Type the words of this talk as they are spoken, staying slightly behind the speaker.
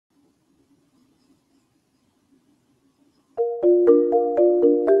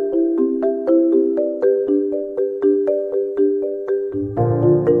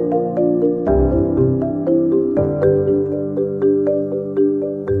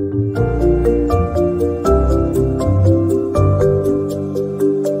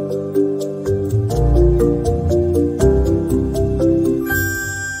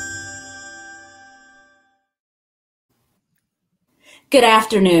Good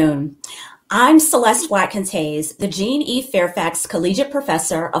afternoon. I'm Celeste Watkins-Hayes, the Jean E. Fairfax Collegiate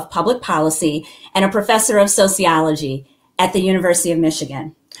Professor of Public Policy and a Professor of Sociology at the University of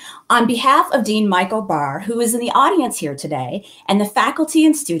Michigan. On behalf of Dean Michael Barr, who is in the audience here today, and the faculty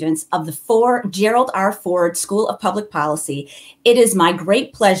and students of the Gerald R. Ford School of Public Policy, it is my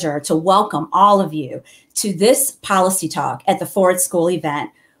great pleasure to welcome all of you to this policy talk at the Ford School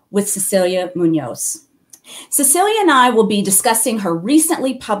event with Cecilia Muñoz. Cecilia and I will be discussing her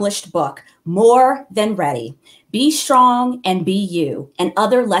recently published book, More Than Ready, Be Strong and Be You, and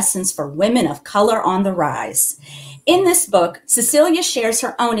Other Lessons for Women of Color on the Rise. In this book, Cecilia shares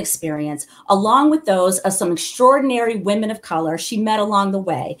her own experience, along with those of some extraordinary women of color she met along the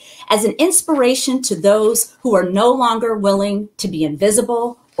way, as an inspiration to those who are no longer willing to be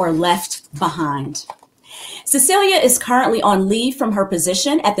invisible or left behind. Cecilia is currently on leave from her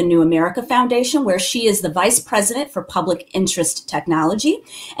position at the New America Foundation, where she is the Vice President for Public Interest Technology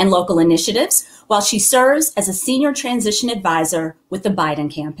and Local Initiatives, while she serves as a Senior Transition Advisor with the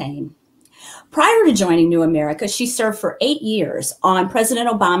Biden campaign. Prior to joining New America, she served for 8 years on President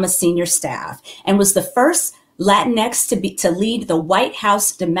Obama's senior staff and was the first Latinx to lead the White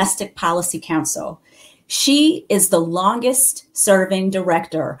House Domestic Policy Council. She is the longest serving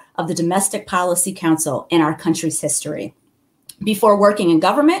director of the Domestic Policy Council in our country's history. Before working in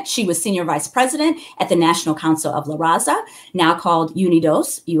government, she was senior vice president at the National Council of La Raza, now called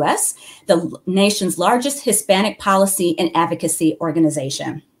Unidos US, the nation's largest Hispanic policy and advocacy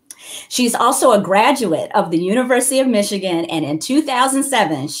organization. She's also a graduate of the University of Michigan, and in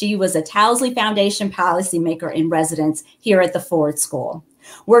 2007, she was a Towsley Foundation policymaker in residence here at the Ford School.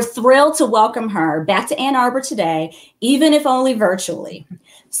 We're thrilled to welcome her back to Ann Arbor today, even if only virtually.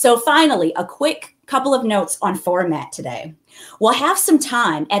 So finally, a quick couple of notes on format today. We'll have some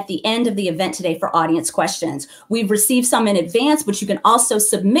time at the end of the event today for audience questions. We've received some in advance, but you can also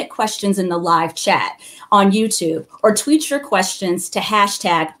submit questions in the live chat on YouTube or tweet your questions to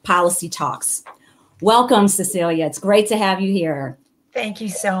 #PolicyTalks. Welcome, Cecilia. It's great to have you here. Thank you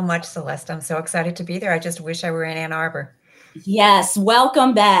so much, Celeste. I'm so excited to be there. I just wish I were in Ann Arbor. Yes,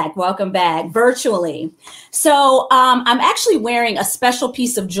 welcome back virtually. So I'm actually wearing a special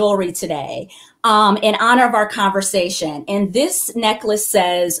piece of jewelry today in honor of our conversation. And this necklace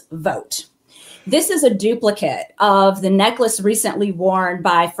says vote. This is a duplicate of the necklace recently worn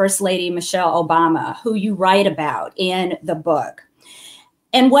by First Lady Michelle Obama, who you write about in the book.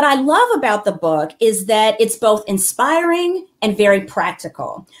 And what I love about the book is that it's both inspiring and very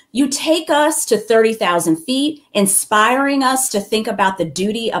practical. You take us to 30,000 feet, inspiring us to think about the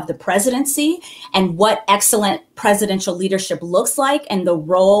duty of the presidency and what excellent presidential leadership looks like and the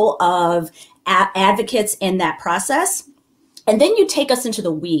role of advocates in that process. And then you take us into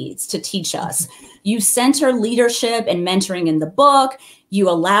the weeds to teach us. You center leadership and mentoring in the book. You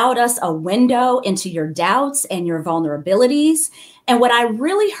allowed us a window into your doubts and your vulnerabilities. And what I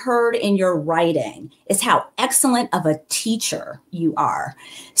really heard in your writing is how excellent of a teacher you are.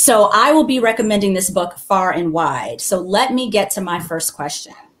 So I will be recommending this book far and wide. So let me get to my first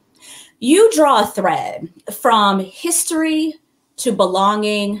question. You draw a thread from history to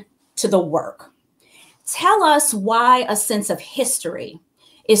belonging to the work. Tell us why a sense of history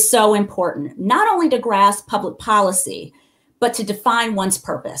is so important, not only to grasp public policy, but to define one's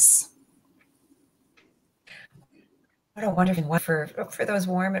purpose. What a wonderful one for those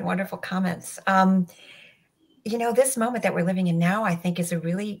warm and wonderful comments. You know, this moment that we're living in now, I think, is a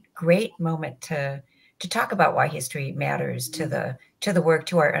really great moment to talk about why history matters to the work,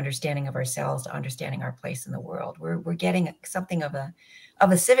 to our understanding of ourselves, to understanding our place in the world. We're getting something of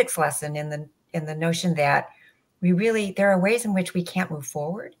a civics lesson in the notion that there are ways in which we can't move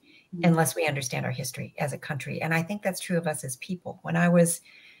forward unless we understand our history as a country. And I think that's true of us as people. When I was,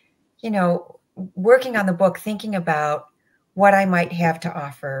 working on the book, thinking about what I might have to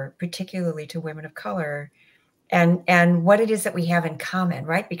offer, particularly to women of color, and what it is that we have in common,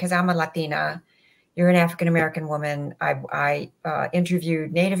 right? Because I'm a Latina, you're an African-American woman. I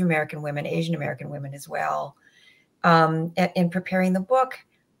interviewed Native American women, Asian American women as well. In preparing the book,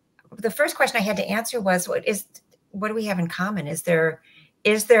 the first question I had to answer was, what do we have in common?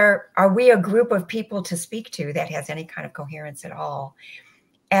 Are we a group of people to speak to that has any kind of coherence at all?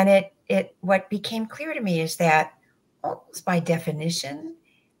 And what became clear to me is that almost by definition,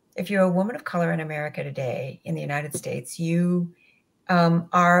 if you're a woman of color in America today, in the United States, you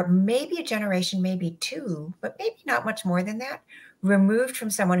are maybe a generation, maybe two, but maybe not much more than that, removed from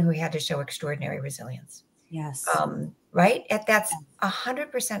someone who had to show extraordinary resilience. Yes. Right? That's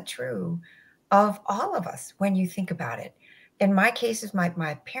 100% true of all of us when you think about it. In my case, is my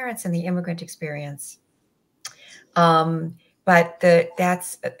parents and the immigrant experience. But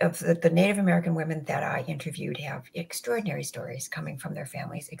the Native American women that I interviewed have extraordinary stories coming from their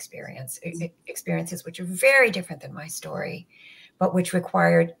family's experiences, which are very different than my story, but which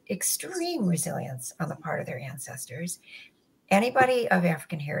required extreme resilience on the part of their ancestors. Anybody of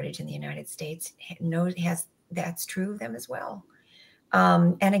African heritage in the United States that's true of them as well.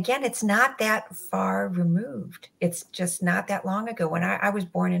 And again, it's not that far removed. It's just not that long ago. When I was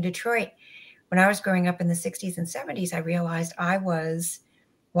born in Detroit, when I was growing up in the 60s and 70s, I realized I was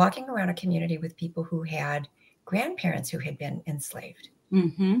walking around a community with people who had grandparents who had been enslaved.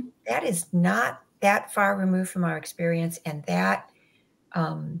 Mm-hmm. That is not that far removed from our experience. And that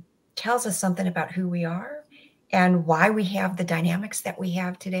tells us something about who we are and why we have the dynamics that we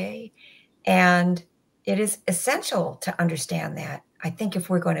have today. And it is essential to understand that, I think, if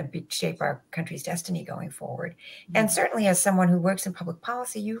we're going to shape our country's destiny going forward. Mm-hmm. And certainly as someone who works in public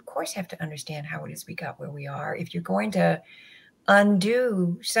policy, you of course have to understand how it is we got where we are. If you're going to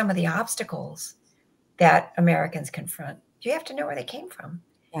undo some of the obstacles that Americans confront, you have to know where they came from.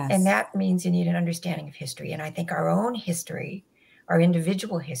 Yes. And that means you need an understanding of history. And I think our own history, our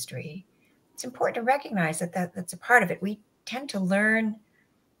individual history, it's important to recognize that's a part of it. We tend to learn.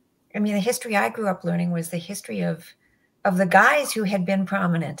 I mean, the history I grew up learning was the history of the guys who had been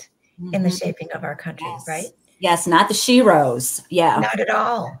prominent in the shaping of our country, yes. Right? Yes, not the sheroes. Yeah. Not at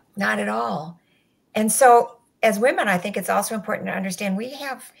all. Not at all. And so as women, I think it's also important to understand we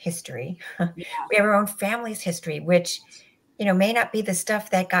have history. Yeah. We have our own family's history, which, may not be the stuff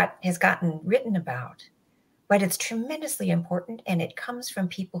that has gotten written about, but it's tremendously important. And it comes from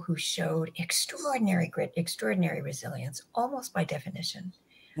people who showed extraordinary grit, extraordinary resilience, almost by definition.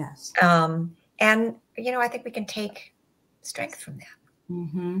 Yes. And, I think we can take strength from that.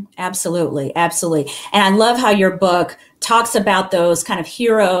 Mm-hmm. Absolutely. Absolutely. And I love how your book talks about those kind of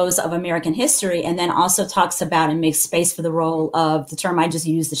heroes of American history, and then also talks about and makes space for the role of the term I just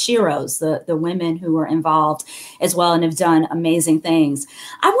used, the sheroes, the women who were involved as well and have done amazing things.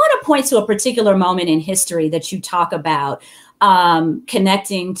 I want to point to a particular moment in history that you talk about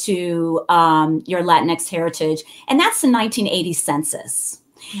connecting to your Latinx heritage, and that's the 1980 census.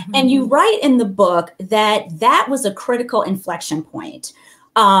 Mm-hmm. And you write in the book that was a critical inflection point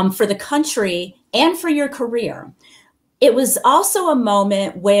for the country and for your career. It was also a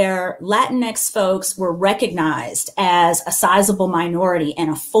moment where Latinx folks were recognized as a sizable minority and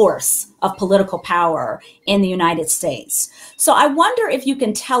a force of political power in the United States. So I wonder if you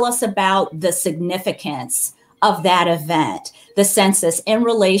can tell us about the significance of that event, the census, in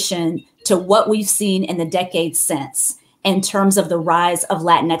relation to what we've seen in the decades since, in terms of the rise of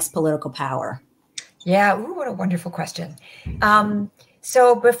Latinx political power. Yeah, ooh, what a wonderful question.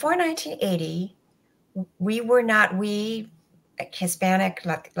 So before 1980, we Hispanic,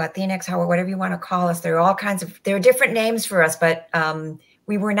 Latinx, whatever you want to call us, there are different names for us, but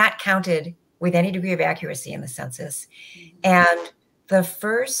we were not counted with any degree of accuracy in the census. And the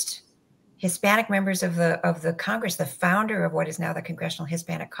first Hispanic members of the Congress, the founder of what is now the Congressional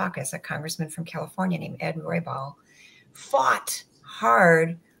Hispanic Caucus, a congressman from California named Ed Roybal, fought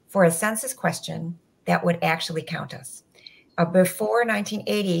hard for a census question that would actually count us. Before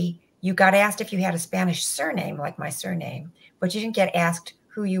 1980, you got asked if you had a Spanish surname, like my surname, but you didn't get asked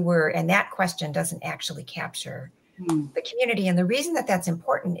who you were. And that question doesn't actually capture the community. And the reason that that's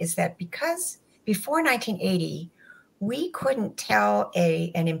important is that because before 1980, we couldn't tell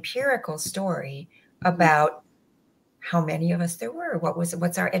an empirical story about how many of us there were,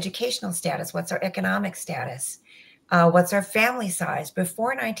 what's our educational status, what's our economic status, what's our family size. Before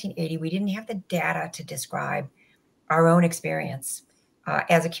 1980, we didn't have the data to describe our own experience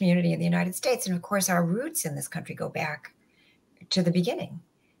as a community in the United States. And of course, our roots in this country go back to the beginning.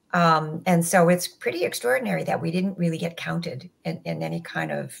 And so it's pretty extraordinary that we didn't really get counted in any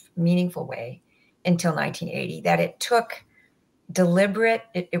kind of meaningful way until 1980, that it took deliberate,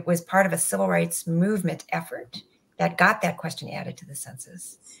 it was part of a civil rights movement effort that got that question added to the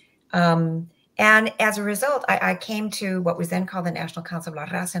census. And as a result, I came to what was then called the National Council of La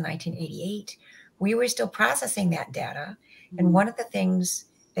Raza in 1988. We were still processing that data. And one of the things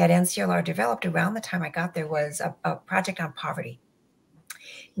that NCLR developed around the time I got there was a project on poverty.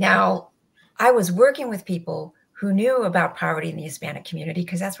 Now, I was working with people who knew about poverty in the Hispanic community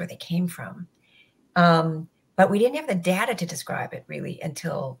because that's where they came from. But we didn't have the data to describe it really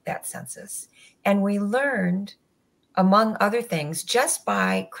until that census. And we learned, among other things, just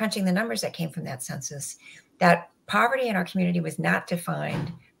by crunching the numbers that came from that census, that poverty in our community was not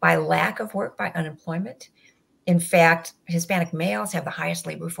defined by lack of work, by unemployment. In fact, Hispanic males have the highest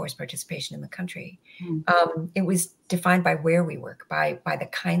labor force participation in the country. It was defined by where we work, by the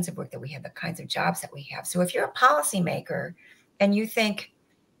kinds of work that we have, the kinds of jobs that we have. So if you're a policymaker and you think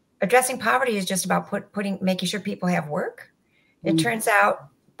addressing poverty is just about making sure people have work, it turns out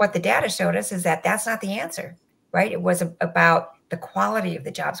what the data showed us is that that's not the answer, right? It was about the quality of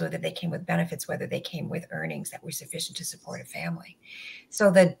the jobs, whether they came with benefits, whether they came with earnings that were sufficient to support a family. So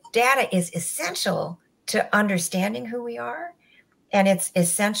the data is essential to understanding who we are, and it's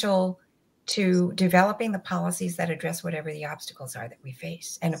essential to developing the policies that address whatever the obstacles are that we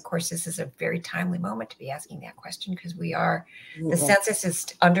face. And of course, this is a very timely moment to be asking that question because the census is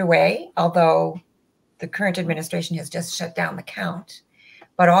underway, although the current administration has just shut down the count.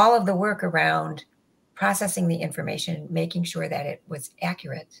 But all of the work around processing the information, making sure that it was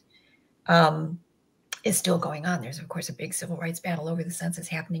accurate, is still going on. There's, of course, a big civil rights battle over the census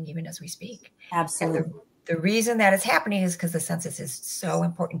happening even as we speak. Absolutely. And the reason that it's happening is because the census is so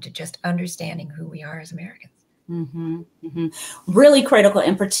important to just understanding who we are as Americans. Really critical,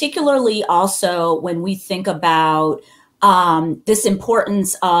 and particularly also when we think about this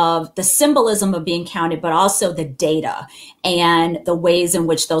importance of the symbolism of being counted, but also the data and the ways in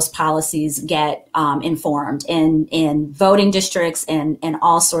which those policies get informed in voting districts and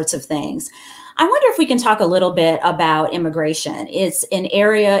all sorts of things. I wonder if we can talk a little bit about immigration. It's an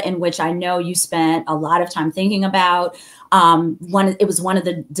area in which I know you spent a lot of time thinking about. It was one of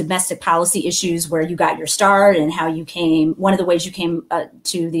the domestic policy issues where you got your start and how you came, one of the ways you came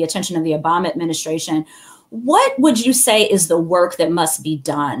to the attention of the Obama administration. What would you say is the work that must be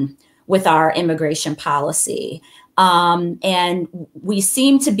done with our immigration policy? And we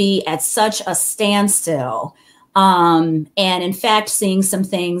seem to be at such a standstill. And in fact, seeing some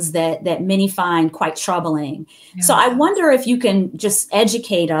things that many find quite troubling. Yeah. So I wonder if you can just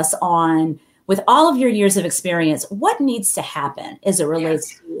educate us on, with all of your years of experience, what needs to happen as it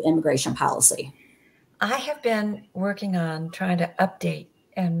relates to immigration policy? I have been working on trying to update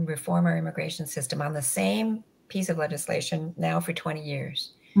and reform our immigration system on the same piece of legislation now for 20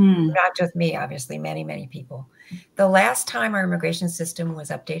 years. Not just me, obviously, many, many people. The last time our immigration system was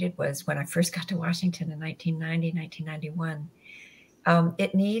updated was when I first got to Washington in 1990, 1991.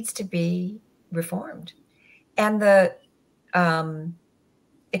 It needs to be reformed. And the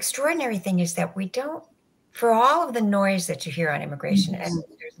extraordinary thing is that we don't, for all of the noise that you hear on immigration, and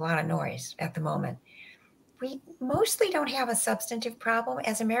there's a lot of noise at the moment, we mostly don't have a substantive problem.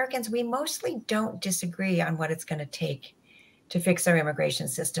 As Americans, we mostly don't disagree on what it's going to take to fix our immigration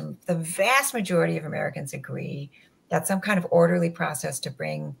system. The vast majority of Americans agree that some kind of orderly process to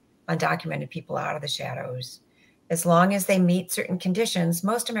bring undocumented people out of the shadows, as long as they meet certain conditions,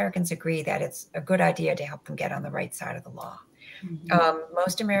 most Americans agree that it's a good idea to help them get on the right side of the law.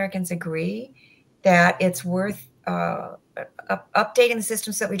 Most Americans agree that it's worth updating the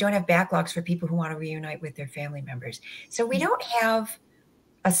system so that we don't have backlogs for people who want to reunite with their family members. So we don't have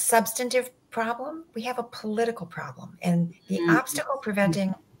a substantive problem, we have a political problem. And the obstacle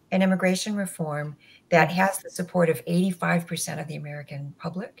preventing an immigration reform that has the support of 85% of the American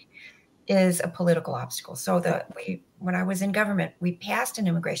public is a political obstacle. So when I was in government, we passed an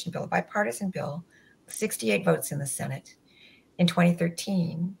immigration bill, a bipartisan bill, 68 votes in the Senate in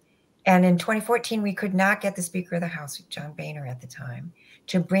 2013. And in 2014, we could not get the Speaker of the House, John Boehner at the time,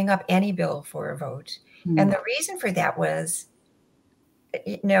 to bring up any bill for a vote. And the reason for that was,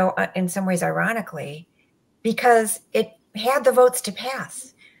 in some ways, ironically, because it had the votes to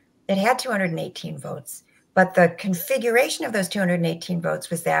pass. It had 218 votes, but the configuration of those 218 votes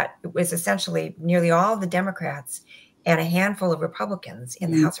was that it was essentially nearly all of the Democrats and a handful of Republicans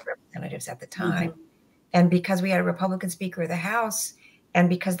in the House of Representatives at the time. And because we had a Republican Speaker of the House, and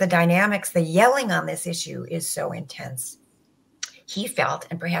because the dynamics, the yelling on this issue is so intense, he felt,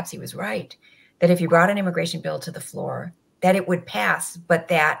 and perhaps he was right, that if you brought an immigration bill to the floor, that it would pass, but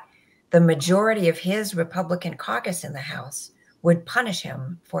that the majority of his Republican caucus in the House would punish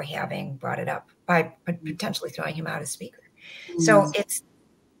him for having brought it up by potentially throwing him out as Speaker. So it's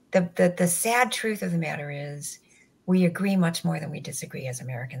the sad truth of the matter is we agree much more than we disagree as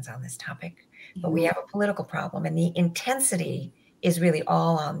Americans on this topic, but we have a political problem, and the intensity is really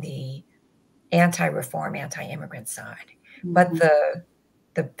all on the anti-reform, anti-immigrant side. But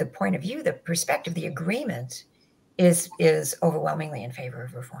the point of view, the perspective, the agreement is overwhelmingly in favor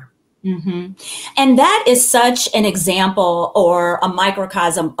of reform. And that is such an example or a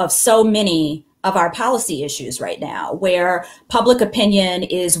microcosm of so many of our policy issues right now, where public opinion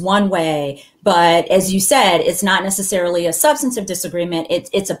is one way, but as you said, it's not necessarily a substantive disagreement.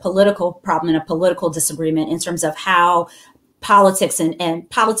 It's a political problem and a political disagreement in terms of how politics and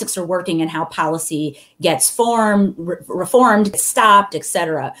politics are working and how policy gets formed, reformed, stopped,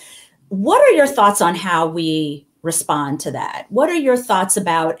 etc. What are your thoughts on how we respond to that? What are your thoughts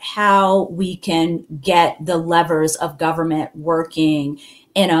about how we can get the levers of government working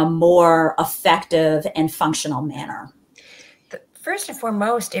in a more effective and functional manner? First and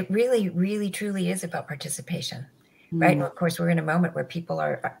foremost, it really, really, truly is about participation, right? And of course, we're in a moment where people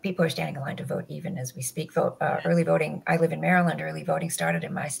are standing in line to vote even as we speak. Early voting. I live in Maryland. Early voting started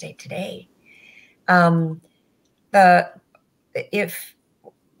in my state today. If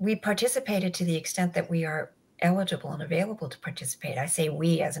we participated to the extent that we are eligible and available to participate, I say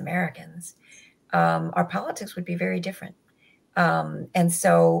we as Americans, our politics would be very different. And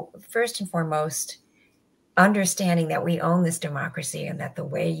so first and foremost, understanding that we own this democracy and that the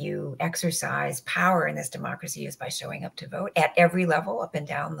way you exercise power in this democracy is by showing up to vote at every level, up and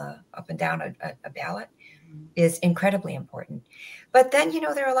down a ballot, is incredibly important. But then,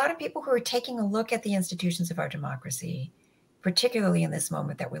 there are a lot of people who are taking a look at the institutions of our democracy, particularly in this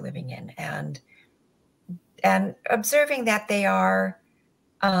moment that we're living in, and observing that they are,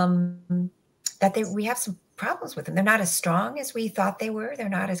 we have some problems with them. They're not as strong as we thought they were. They're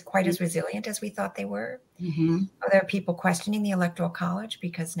not quite as resilient as we thought they were. There are people questioning the Electoral College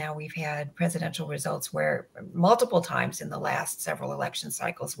because now we've had presidential results where multiple times in the last several election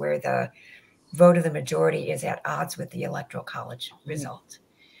cycles where the vote of the majority is at odds with the Electoral College result.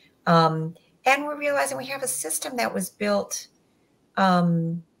 And we're realizing we have a system that was built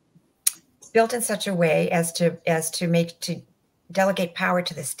in such a way as to delegate power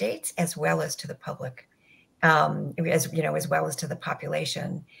to the states as well as to the public, as well as to the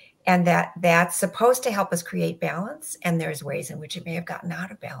population, and that's supposed to help us create balance. And there's ways in which it may have gotten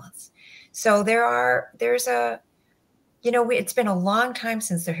out of balance. So it's been a long time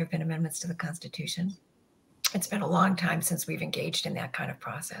since there have been amendments to the Constitution. It's been a long time since we've engaged in that kind of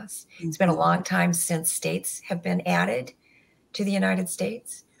process. It's been a long time since states have been added to the United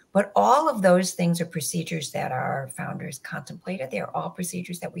States. But all of those things are procedures that our founders contemplated. They are all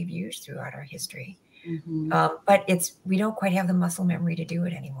procedures that we've used throughout our history. But we don't quite have the muscle memory to do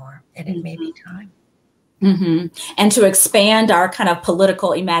it anymore. And it may be time. And to expand our kind of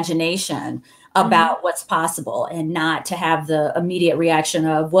political imagination about what's possible, and not to have the immediate reaction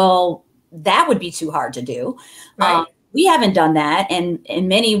of, well, that would be too hard to do. Right. We haven't done that. And in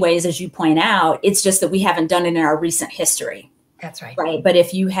many ways, as you point out, it's just that we haven't done it in our recent history. That's right. Right. But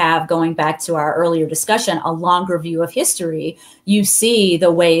if you have, going back to our earlier discussion, a longer view of history, you see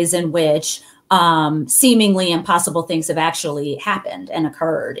the ways in which seemingly impossible things have actually happened and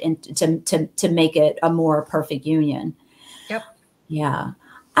occurred, and to make it a more perfect union. Yep. Yeah.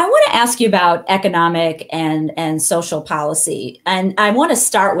 I want to ask you about economic and social policy. And I want to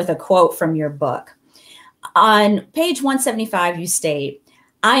start with a quote from your book. On page 175, you state,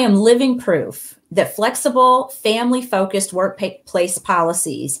 "I am living proof that flexible, family-focused workplace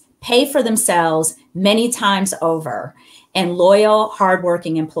policies pay for themselves many times over and loyal,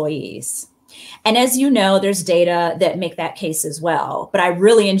 hardworking employees." And as you know, there's data that make that case as well. But I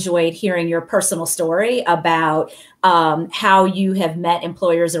really enjoyed hearing your personal story about how you have met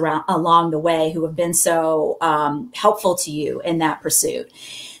employers along the way who have been so helpful to you in that pursuit.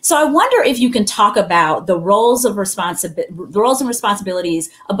 So I wonder if you can talk about the roles and responsibilities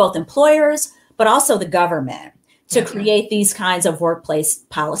of both employers, but also the government to create these kinds of workplace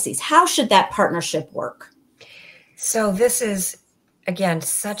policies. How should that partnership work? So this is, again,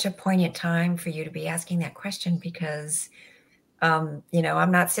 such a poignant time for you to be asking that question because, I'm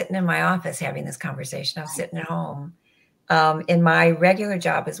not sitting in my office having this conversation. I'm sitting at home in my regular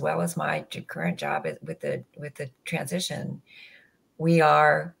job as well as my current job with the transition. We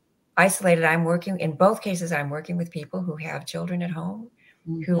are isolated. In both cases, I'm working with people who have children at home,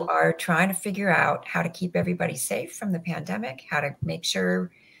 who are trying to figure out how to keep everybody safe from the pandemic, how to make sure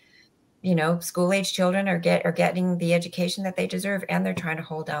school-age children are getting the education that they deserve, and they're trying to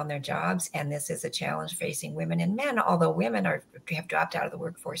hold down their jobs. And this is a challenge facing women and men, although women have dropped out of the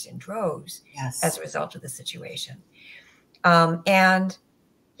workforce in droves as a result of the situation. And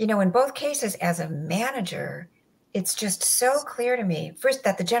in both cases, as a manager, it's just so clear to me, first,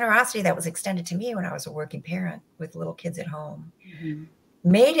 that the generosity that was extended to me when I was a working parent with little kids at home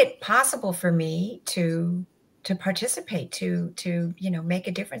made it possible for me to participate, to make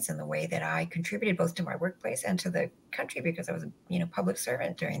a difference in the way that I contributed both to my workplace and to the country, because I was a public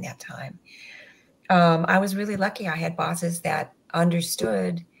servant during that time. I was really lucky. I had bosses that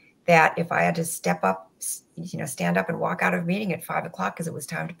understood that if I had to stand up and walk out of a meeting at 5 o'clock because it was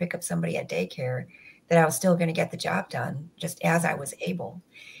time to pick up somebody at daycare, that I was still going to get the job done just as I was able.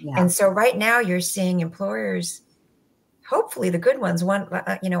 Yeah. And so right now you're seeing employers, hopefully the good ones,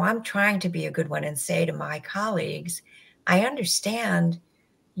 I'm trying to be a good one and say to my colleagues, I understand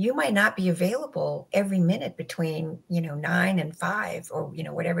you might not be available every minute between, 9 and 5 or,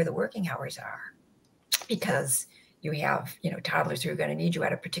 whatever the working hours are, because you have, toddlers who are going to need you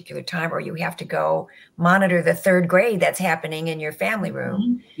at a particular time, or you have to go monitor the third grade that's happening in your family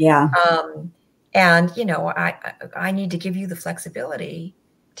room. Yeah. And, I need to give you the flexibility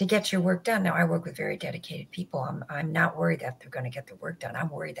to get your work done. Now, I work with very dedicated people. I'm not worried that they're going to get their work done. I'm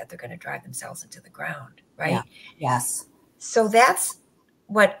worried that they're going to drive themselves into the ground, right? Yeah. Yes. So that's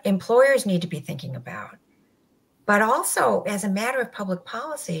what employers need to be thinking about. But also, as a matter of public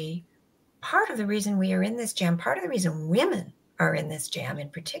policy, part of the reason we are in this jam, part of the reason women are in this jam in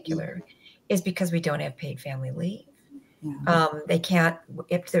particular, is because we don't have paid family leave. Yeah. They can't,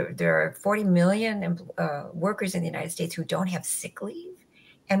 if there are 40 million workers in the United States who don't have sick leave,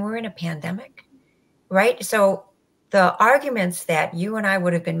 and we're in a pandemic, right? So the arguments that you and I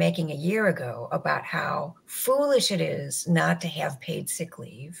would have been making a year ago about how foolish it is not to have paid sick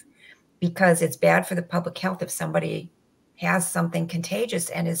leave because it's bad for the public health if somebody has something contagious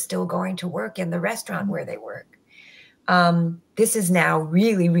and is still going to work in the restaurant where they work. This is now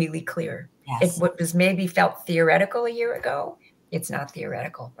really, really clear. Yes. What was maybe felt theoretical a year ago, it's not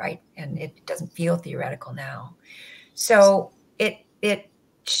theoretical, right? And it doesn't feel theoretical now. So it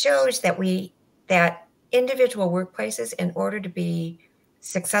shows that individual workplaces, in order to be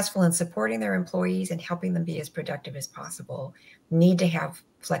successful in supporting their employees and helping them be as productive as possible, need to have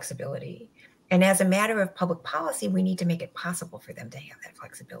flexibility. And as a matter of public policy, we need to make it possible for them to have that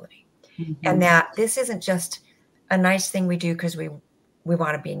flexibility. Mm-hmm. And that this isn't just a nice thing we do because we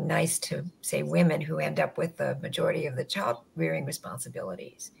want to be nice to, say, women who end up with the majority of the child rearing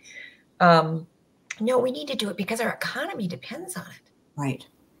responsibilities. No, we need to do it because our economy depends on it. Right.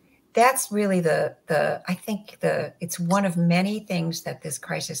 That's really I think it's one of many things that this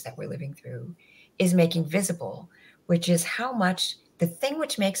crisis that we're living through is making visible, which is how much the thing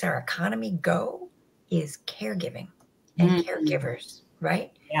which makes our economy go is caregiving and caregivers,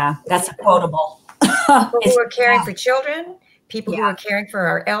 right? Yeah, that's a quotable. People who are caring for children, people who are caring for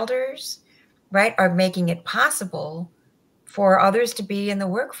our elders, right, are making it possible for others to be in the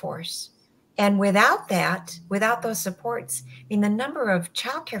workforce. And without those supports, I mean, the number of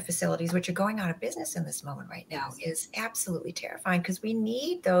childcare facilities which are going out of business in this moment right now is absolutely terrifying, because we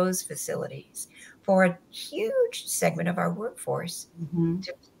need those facilities for a huge segment of our workforce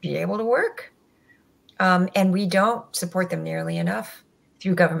to be able to work. And we don't support them nearly enough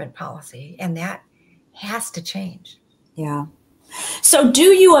through government policy, and that has to change. Yeah. So do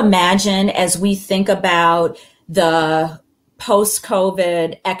you imagine, as we think about the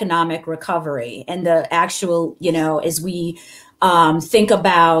post-COVID economic recovery and the actual, as we think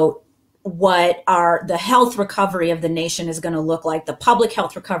about what the health recovery of the nation is going to look like, the public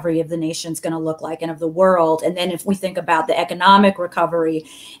health recovery of the nation is going to look like, and of the world. And then if we think about the economic recovery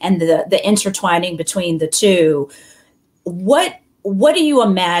and the intertwining between the two, what do you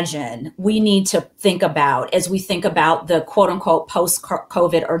imagine we need to think about as we think about the quote unquote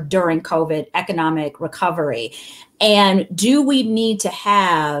post-COVID or during COVID economic recovery? And do we need to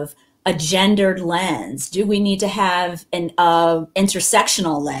have a gendered lens? Do we need to have an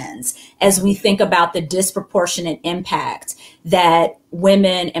intersectional lens as we think about the disproportionate impact that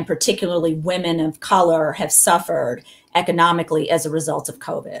women, and particularly women of color, have suffered economically as a result of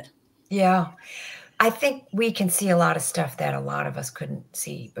COVID? Yeah. I think we can see a lot of stuff that a lot of us couldn't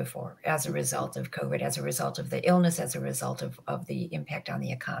see before as a result of COVID, as a result of the illness, as a result of the impact on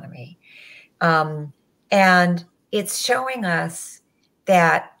the economy. And it's showing us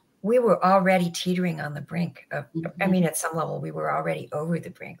that we were already teetering on the brink of, I mean, at some level, we were already over the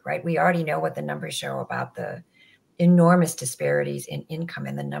brink, right? We already know what the numbers show about the enormous disparities in income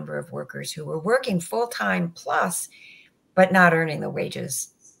and the number of workers who were working full-time plus, but not earning the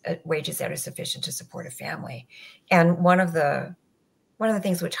wages that are sufficient to support a family. And one of the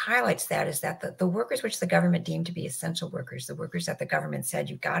things which highlights that is that the workers which the government deemed to be essential workers, the workers that the government said,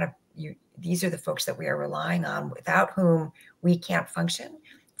 these are the folks that we are relying on, without whom we can't function.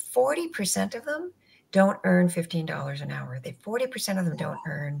 40% of them don't earn $15 an hour. 40% of them don't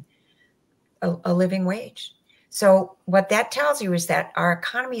earn a living wage. So what that tells you is that our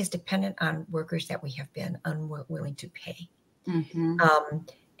economy is dependent on workers that we have been unwilling to pay.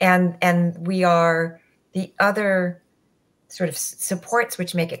 And we are the other sort of supports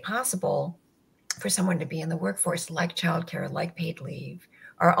which make it possible for someone to be in the workforce, like childcare, like paid leave,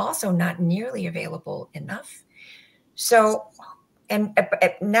 are also not nearly available enough. So, and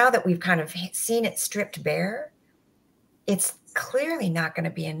now that we've kind of seen it stripped bare, it's clearly not going to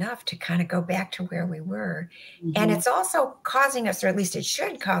be enough to kind of go back to where we were. And it's also causing us, or at least it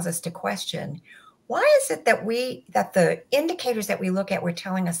should cause us to question, why is it that the indicators that we look at were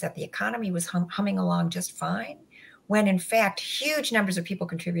telling us that the economy was humming along just fine, when in fact, huge numbers of people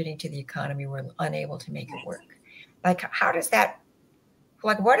contributing to the economy were unable to make it work? Like, how does that,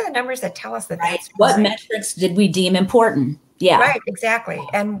 like, what are the numbers that tell us that that's what right? metrics did we deem important? Yeah. Right, exactly.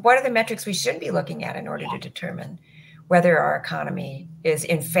 And what are the metrics we should be looking at in order to determine whether our economy is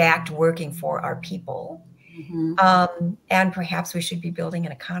in fact working for our people? And perhaps we should be building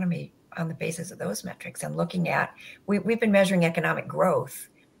an economy on the basis of those metrics and looking at, we've been measuring economic growth.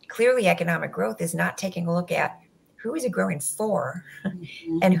 Clearly, economic growth is not taking a look at who is it growing for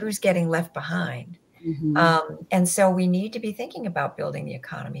and who's getting left behind. And so we need to be thinking about building the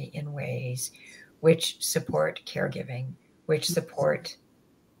economy in ways which support caregiving, which support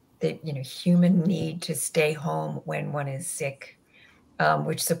the human need to stay home when one is sick,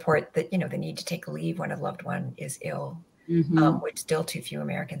 which support the the need to take leave when a loved one is ill, which still too few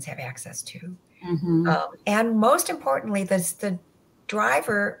Americans have access to. And most importantly, the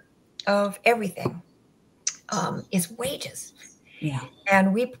driver of everything is wages. Yeah.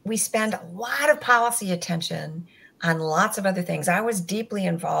 And we spend a lot of policy attention on lots of other things. I was deeply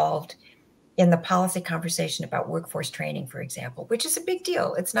involved in the policy conversation about workforce training, for example, which is a big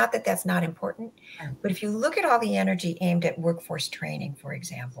deal. It's not that that's not important, but if you look at all the energy aimed at workforce training, for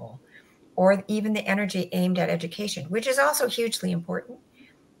example, or even the energy aimed at education, which is also hugely important,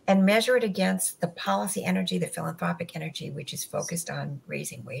 and measure it against the policy energy, the philanthropic energy, which is focused on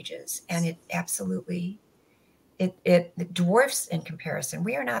raising wages, and it absolutely it dwarfs in comparison.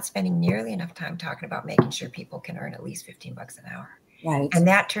 We are not spending nearly enough time talking about making sure people can earn at least $15 an hour. Right. And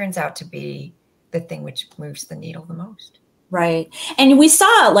that turns out to be the thing which moves the needle the most. Right. And we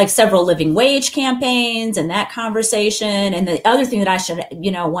saw like several living wage campaigns and that conversation. And the other thing that I should,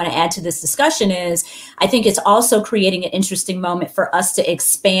 want to add to this discussion is I think it's also creating an interesting moment for us to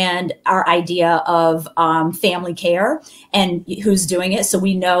expand our idea of family care and who's doing it. So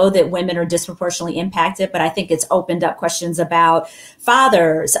we know that women are disproportionately impacted, but I think it's opened up questions about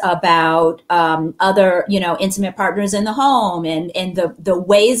fathers, about other, intimate partners in the home, and the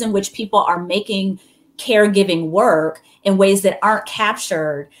ways in which people are making caregiving work in ways that aren't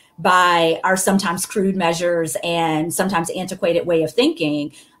captured by our sometimes crude measures and sometimes antiquated way of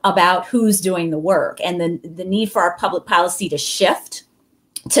thinking about who's doing the work, and the need for our public policy to shift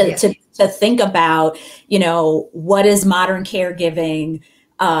to think about, what is modern caregiving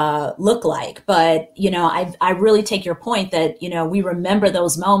look like. But, I really take your point that, we remember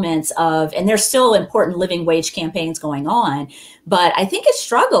those moments of, and there's still important living wage campaigns going on, but I think it's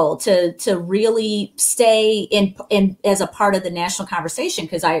struggled to really stay in as a part of the national conversation,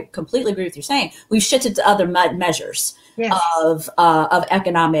 because I completely agree with you saying we've shifted to other measures of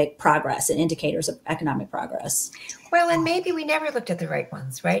economic progress and indicators of economic progress. Well, and maybe we never looked at the right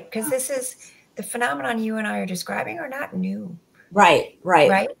ones, right? Because this is the phenomenon you and I are describing are not new. Right.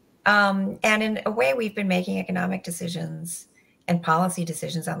 And in a way, we've been making economic decisions and policy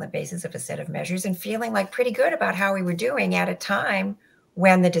decisions on the basis of a set of measures and feeling like pretty good about how we were doing at a time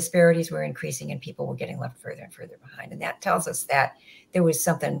when the disparities were increasing and people were getting left further and further behind. And that tells us that there was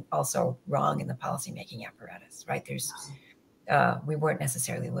something also wrong in the policymaking apparatus, right? We weren't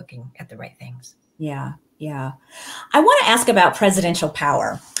necessarily looking at the right things. Yeah. I want to ask about presidential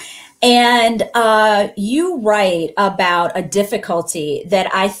power. And you write about a difficulty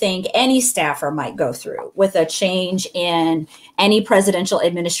that I think any staffer might go through with a change in any presidential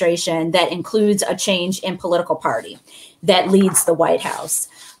administration that includes a change in political party that leads the White House.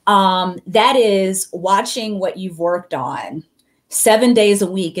 That is watching what you've worked on 7 days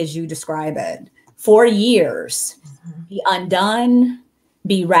a week, as you describe it, for years, be undone,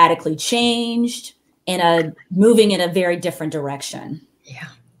 be radically changed, moving in a very different direction. Yeah.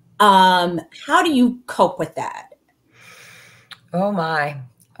 How do you cope with that? Oh my.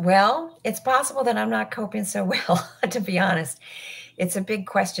 Well, it's possible that I'm not coping so well, to be honest. It's a big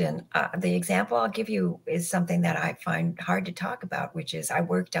question. The example I'll give you is something that I find hard to talk about, which is I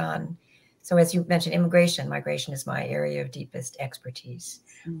worked on, so as you mentioned, migration is my area of deepest expertise.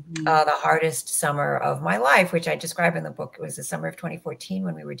 The hardest summer of my life, which I describe in the book, was the summer of 2014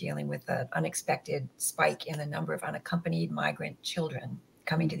 when we were dealing with an unexpected spike in the number of unaccompanied migrant children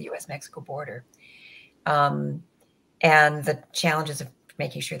coming to the U.S.-Mexico border, and the challenges of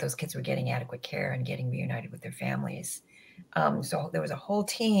making sure those kids were getting adequate care and getting reunited with their families. So there was a whole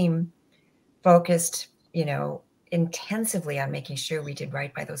team focused, intensively on making sure we did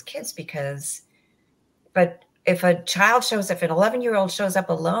right by those kids but if a child shows up, if an 11-year-old shows up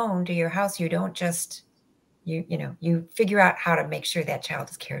alone to your house, you don't just, you figure out how to make sure that child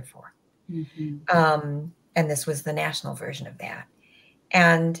is cared for. And this was the national version of that.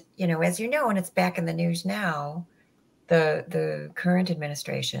 And, as you know, and it's back in the news now, the current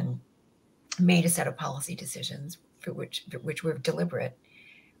administration made a set of policy decisions for which were deliberate,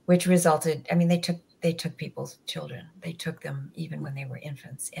 which resulted, I mean, they took people's children. They took them even when they were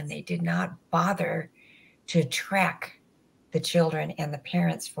infants, and they did not bother to track the children and the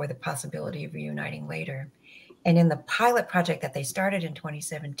parents for the possibility of reuniting later. And in the pilot project that they started in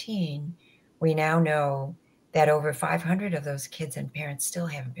 2017, we now know that over 500 of those kids and parents still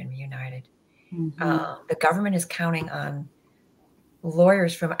haven't been reunited. The government is counting on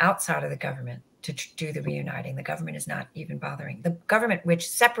lawyers from outside of the government to do the reuniting. The government is not even bothering. The government, which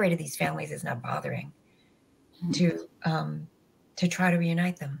separated these families, is not bothering to try to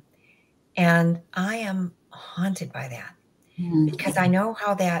reunite them. And I am haunted by that because I know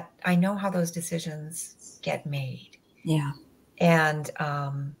how those decisions get made. Yeah. And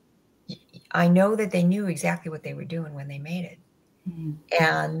I know that they knew exactly what they were doing when they made it.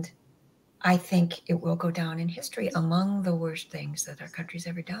 And I think it will go down in history among the worst things that our country's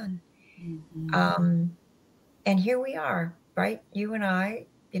ever done. And here we are, right? You and I,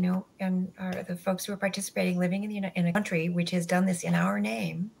 and the folks who are participating, living in a country which has done this in our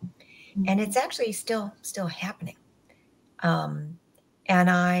name. And it's actually still happening. And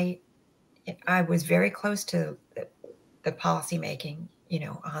I was very close to the policy making,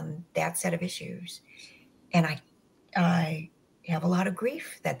 on that set of issues. And I have a lot of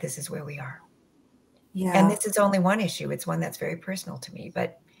grief that this is where we are. Yeah. And this is only one issue. It's one that's very personal to me,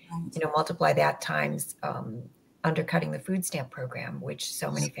 but, multiply that times undercutting the food stamp program, which so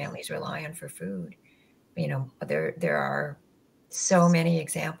many families rely on for food. There are so many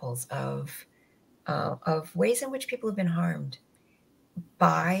examples of ways in which people have been harmed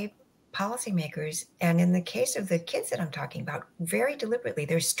by policymakers. And in the case of the kids that I'm talking about, very deliberately,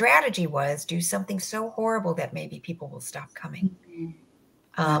 their strategy was do something so horrible that maybe people will stop coming.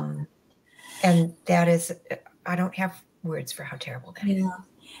 And that is, I don't have words for how terrible that is.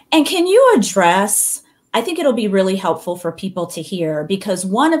 And can you address, I think it'll be really helpful for people to hear, because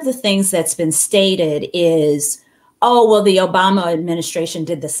one of the things that's been stated is, oh, well, the Obama administration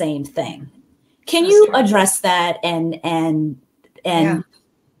did the same thing. Can you address that and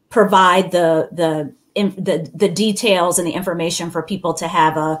provide the details and the information for people to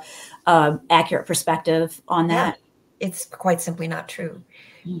have a accurate perspective on that? It's quite simply not true.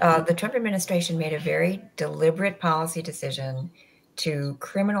 The Trump administration made a very deliberate policy decision to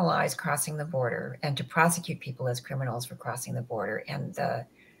criminalize crossing the border and to prosecute people as criminals for crossing the border. And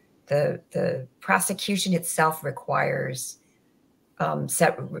the prosecution itself requires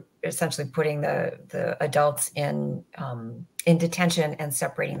essentially putting the adults in detention and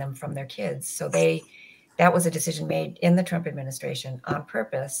separating them from their kids. So that was a decision made in the Trump administration on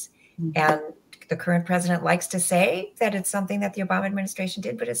purpose. And the current president likes to say that it's something that the Obama administration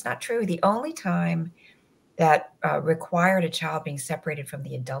did, but it's not true. The only time that required a child being separated from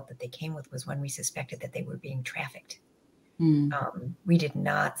the adult that they came with was when we suspected that they were being trafficked. We did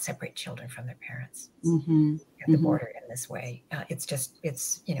not separate children from their parents at the border in this way.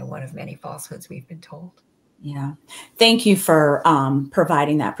 It's one of many falsehoods we've been told. Yeah. Thank you for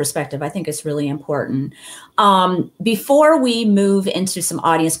providing that perspective. I think it's really important. Before we move into some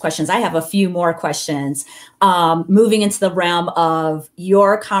audience questions, I have a few more questions, moving into the realm of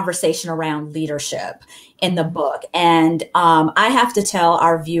your conversation around leadership in the book. And I have to tell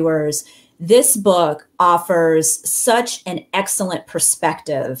our viewers, this book offers such an excellent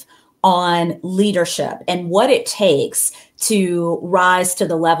perspective on leadership and what it takes to rise to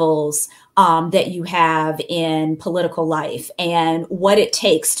the levels that you have in political life and what it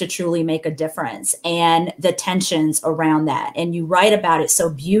takes to truly make a difference and the tensions around that. And you write about it so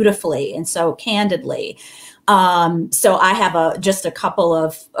beautifully and so candidly. So I have just a couple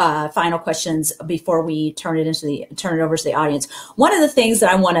of final questions before we turn it over to the audience. One of the things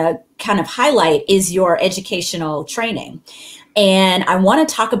that I want to kind of highlight is your educational training. And I want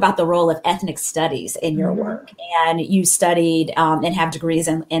to talk about the role of ethnic studies in your work. And you studied and have degrees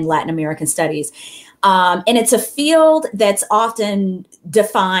in Latin American studies. And it's a field that's often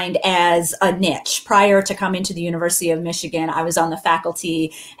defined as a niche. Prior to coming to the University of Michigan, I was on the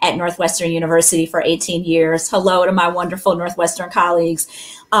faculty at Northwestern University for 18 years. Hello to my wonderful Northwestern colleagues.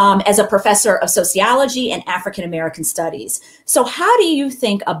 As a professor of sociology and African American studies. So how do you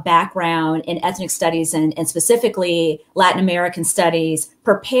think a background in ethnic studies and specifically Latin American studies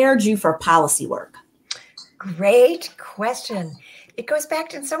prepared you for policy work? Great question. It goes back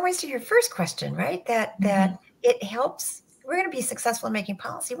to, in some ways, to your first question, right? That it helps. We're going to be successful in making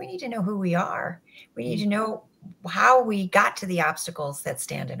policy. We need to know who we are. We need to know how we got to the obstacles that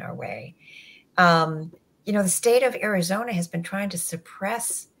stand in our way. The state of Arizona has been trying to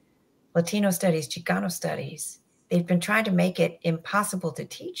suppress Latino studies, Chicano studies. They've been trying to make it impossible to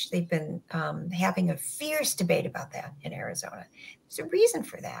teach. They've been having a fierce debate about that in Arizona. There's a reason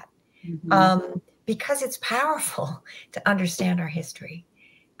for that. Because it's powerful to understand our history.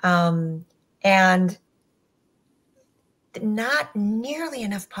 And not nearly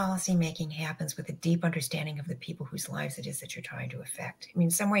enough policymaking happens with a deep understanding of the people whose lives it is that you're trying to affect. I mean,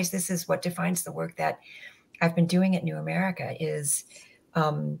 in some ways, this is what defines the work that I've been doing at New America is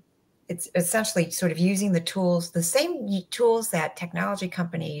it's essentially sort of using the tools, the same tools that technology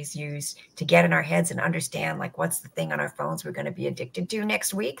companies use to get in our heads and understand, like, what's the thing on our phones we're going to be addicted to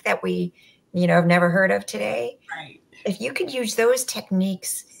next week that we, have never heard of today. Right. If you could use those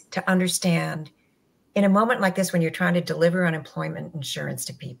techniques to understand in a moment like this, when you're trying to deliver unemployment insurance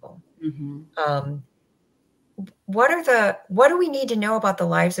to people, what do we need to know about the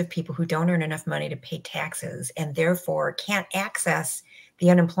lives of people who don't earn enough money to pay taxes and therefore can't access the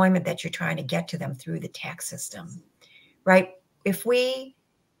unemployment that you're trying to get to them through the tax system, right? If we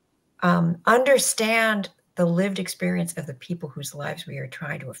understand the lived experience of the people whose lives we are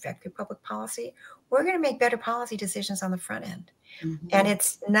trying to affect through public policy, we're going to make better policy decisions on the front end. And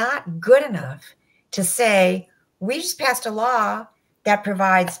it's not good enough to say, we just passed a law that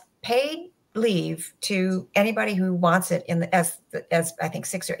provides paid leave to anybody who wants it as I think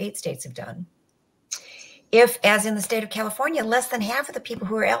 6 or 8 states have done. If, as in the state of California, less than half of the people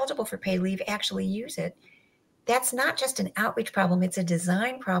who are eligible for paid leave actually use it, that's not just an outreach problem, it's a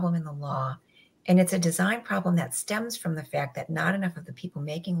design problem in the law. And it's a design problem that stems from the fact that not enough of the people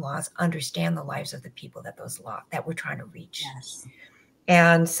making laws understand the lives of the people that we're trying to reach. Yes.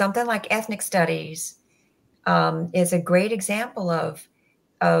 And something like ethnic studies is a great example of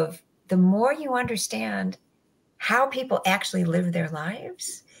the more you understand how people actually live their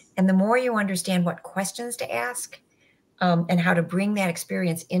lives, and the more you understand what questions to ask and how to bring that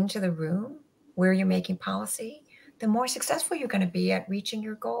experience into the room where you're making policy, the more successful you're going to be at reaching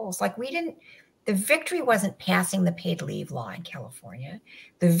your goals. Like, the victory wasn't passing the paid leave law in California.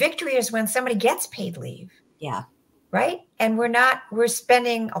 The victory is when somebody gets paid leave. Yeah. Right? And we're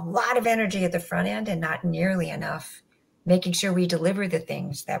spending a lot of energy at the front end and not nearly enough making sure we deliver the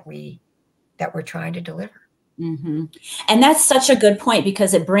things that we're trying to deliver. And that's such a good point,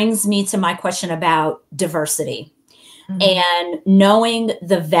 because it brings me to my question about diversity and knowing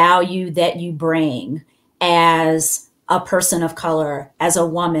the value that you bring as a person of color, as a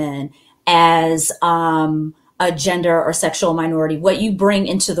woman, as a gender or sexual minority, what you bring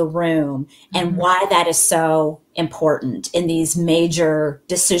into the room and why that is so important in these major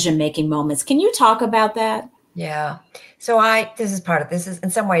decision-making moments. Can you talk about that? Yeah. So this is in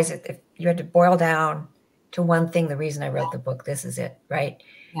some ways, if you had to boil down to one thing, the reason I wrote the book, this is it, right?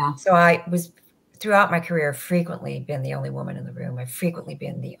 Yeah. So I was, throughout my career, frequently been the only woman in the room. I've frequently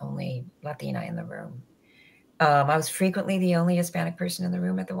been the only Latina in the room. I was frequently the only Hispanic person in the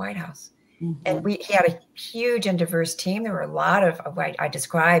room at the White House. And we had a huge and diverse team. There were a lot of, I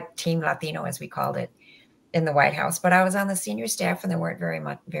described Team Latino, as we called it, in the White House, but I was on the senior staff and there weren't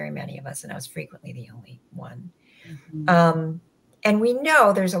very many of us, and I was frequently the only one. And we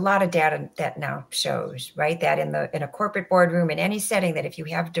know there's a lot of data that now shows, right, that in a corporate boardroom, in any setting, that if you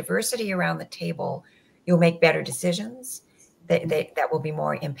have diversity around the table, you'll make better decisions. That will be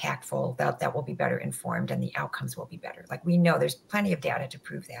more impactful, that will be better informed, and the outcomes will be better. Like, we know there's plenty of data to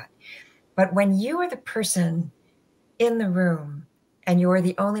prove that. But when you are the person in the room and you're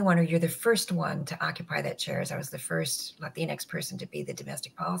the only one, or you're the first one to occupy that chair, as I was the first Latinx person to be the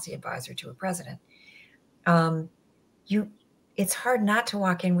domestic policy advisor to a president, it's hard not to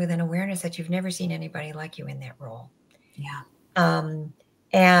walk in with an awareness that you've never seen anybody like you in that role. Yeah.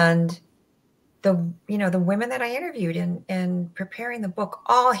 And the women that I interviewed in preparing the book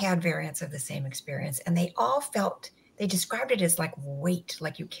all had variants of the same experience, and they all they described it as like weight,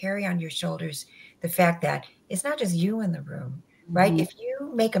 like you carry on your shoulders the fact that it's not just you in the room, right? If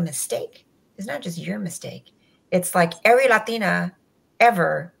you make a mistake, it's not just your mistake. It's like every Latina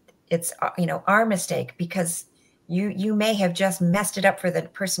ever, it's, our mistake, because you may have just messed it up for the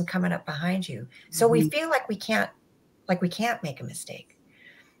person coming up behind you. So we feel like we can't make a mistake.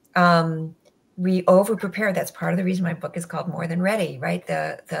 We over prepare. That's part of the reason my book is called More Than Ready, right?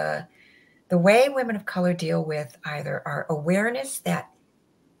 The way women of color deal with either our awareness that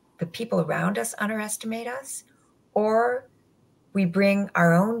the people around us underestimate us, or we bring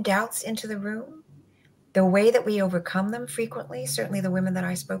our own doubts into the room, The way that we overcome them frequently, certainly the women that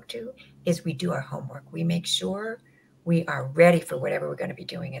I spoke to, is we do our homework. We make sure we are ready for whatever we're going to be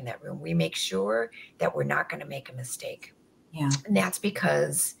doing in that room. We make sure that we're not going to make a mistake. Yeah. And that's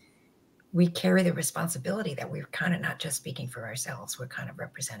because we carry the responsibility that we're kind of not just speaking for ourselves. We're kind of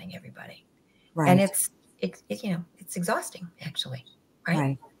representing everybody. Right. And it's exhausting, actually. Right.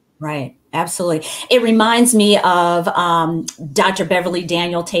 Right. Right. Absolutely. It reminds me of Dr. Beverly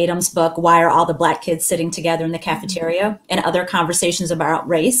Daniel Tatum's book, Why Are All the Black Kids Sitting Together in the Cafeteria, and other conversations about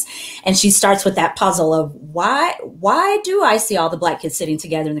race. And she starts with that puzzle of why do I see all the Black kids sitting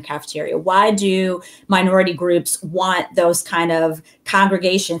together in the cafeteria? Why do minority groups want those kind of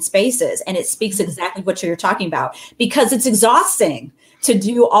congregation spaces? And it speaks exactly what you're talking about, because it's exhausting to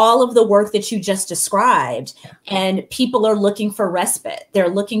do all of the work that you just described. And people are looking for respite. They're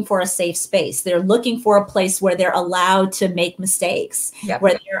looking for a safe space. They're looking for a place where they're allowed to make mistakes,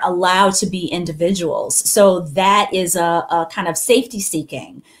 where they're allowed to be individuals. So that is a kind of safety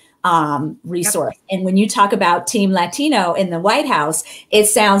seeking resource. And when you talk about Team Latino in the White House, it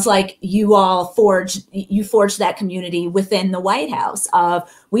sounds like you all forged that community within the White House of,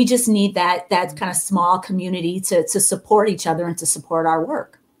 we just need that kind of small community to support each other and to support our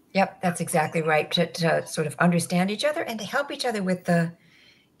work. Yep, that's exactly right. To sort of understand each other and to help each other with the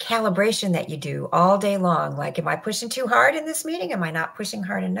calibration that you do all day long. Like, am I pushing too hard in this meeting? Am I not pushing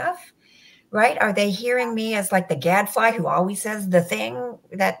hard enough? Right? Are they hearing me as like the gadfly who always says the thing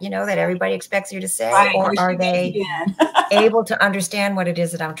that, that everybody expects you to say? Right. Or are they able to understand what it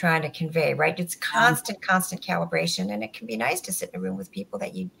is that I'm trying to convey? Right? It's constant calibration. And it can be nice to sit in a room with people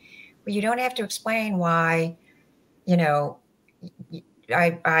that you don't have to explain why,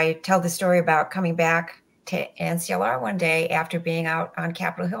 I tell the story about coming back to NCLR one day after being out on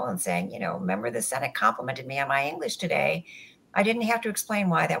Capitol Hill and saying, remember the Senate complimented me on my English today. I didn't have to explain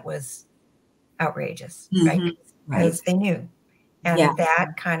why that was outrageous, right? Because they knew. And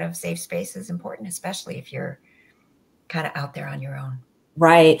that kind of safe space is important, especially if you're kind of out there on your own.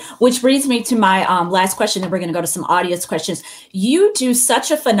 Right. Which brings me to my last question, and we're going to go to some audience questions. You do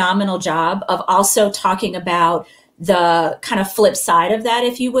such a phenomenal job of also talking about the kind of flip side of that,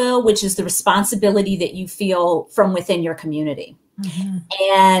 if you will, which is the responsibility that you feel from within your community.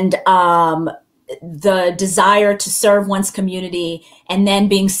 And the desire to serve one's community, and then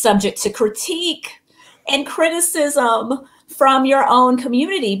being subject to critique and criticism from your own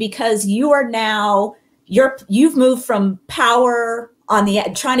community, because you are now, you've moved from power on the,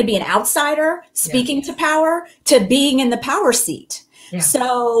 trying to be an outsider, speaking to power, to being in the power seat.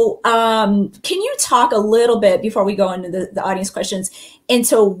 So can you talk a little bit, before we go into the audience questions,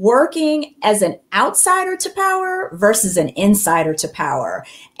 into working as an outsider to power versus an insider to power,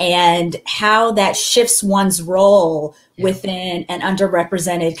 and how that shifts one's role within an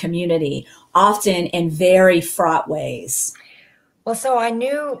underrepresented community, often in very fraught ways? Well, so I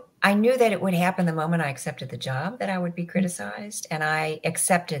knew that it would happen the moment I accepted the job, that I would be criticized, and I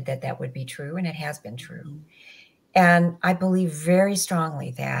accepted that would be true, and it has been true. And I believe very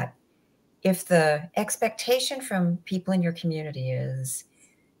strongly that if the expectation from people in your community is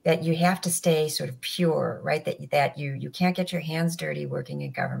that you have to stay sort of pure, right? That you can't get your hands dirty working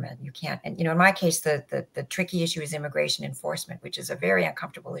in government. You can't, and in my case, the tricky issue is immigration enforcement, which is a very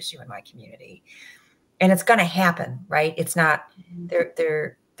uncomfortable issue in my community. And it's going to happen, right? It's not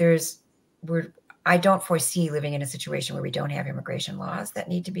I don't foresee living in a situation where we don't have immigration laws that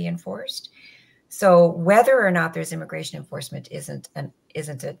need to be enforced. So whether or not there's immigration enforcement isn't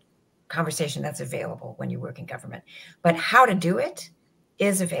a conversation that's available when you work in government, but how to do it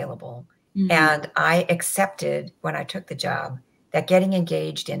is available. And I accepted when I took the job that getting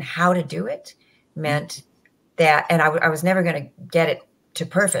engaged in how to do it meant that, and I was never going to get it to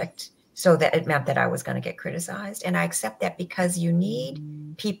perfect, so that it meant that I was going to get criticized. And I accept that because you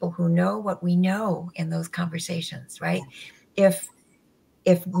need people who know what we know in those conversations, right?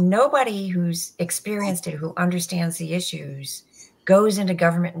 If nobody who's experienced it, who understands the issues, goes into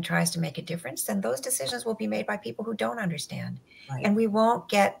government and tries to make a difference, then those decisions will be made by people who don't understand. And we won't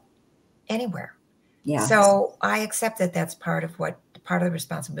get anywhere. So I accept that that's part of the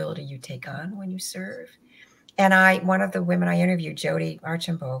responsibility you take on when you serve. And one of the women I interviewed, Jody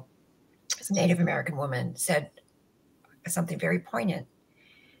Archambault, is a Native American woman, said something very poignant.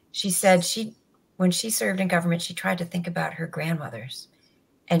 She said when she served in government, she tried to think about her grandmothers.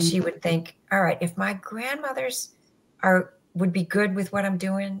 And she would think, all right, if my grandmothers would be good with what I'm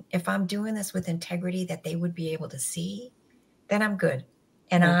doing, if I'm doing this with integrity that they would be able to see, then I'm good.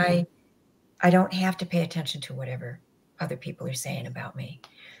 And I don't have to pay attention to whatever other people are saying about me.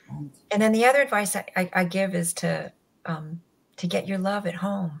 And then the other advice I give is to get your love at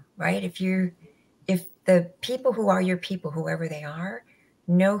home, right? If you're if the people who are your people, whoever they are,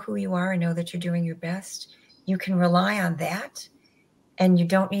 know who you are and know that you're doing your best, you can rely on that, and you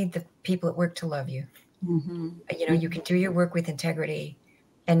don't need the people at work to love you. Mm-hmm. You know, you can do your work with integrity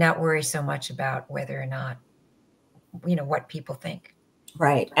and not worry so much about whether or not, you know, what people think.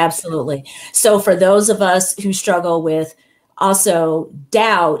 Right. Absolutely. So for those of us who struggle with also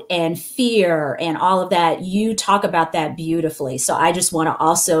doubt and fear and all of that, you talk about that beautifully. So I just want to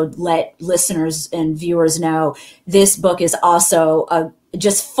also let listeners and viewers know this book is also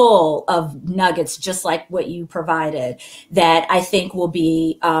just full of nuggets, just like what you provided, that I think will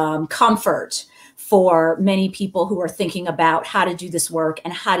be comfort for many people who are thinking about how to do this work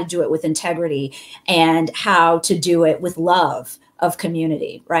and how to do it with integrity and how to do it with love of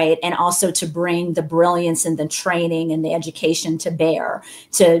community, right? And also to bring the brilliance and the training and the education to bear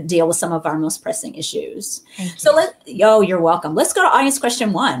to deal with some of our most pressing issues. You're welcome. Let's go to audience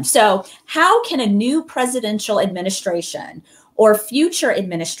question 1. So how can a new presidential administration or future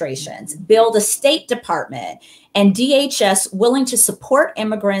administrations build a State Department and DHS willing to support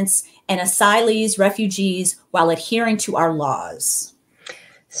immigrants and asylees, refugees, while adhering to our laws?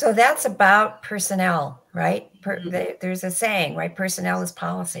 So that's about personnel, right? There's a saying, right? Personnel is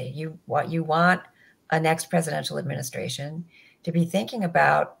policy. You want a next presidential administration to be thinking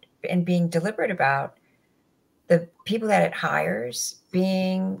about and being deliberate about the people that it hires,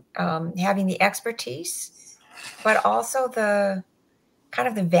 being having the expertise, but also the kind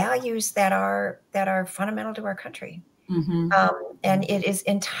of the values that are fundamental to our country. Mm-hmm. And it is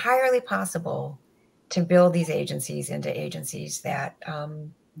entirely possible to build these agencies into agencies that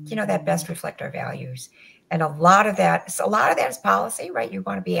you know, that best reflect our values. And a lot of that is policy, right? You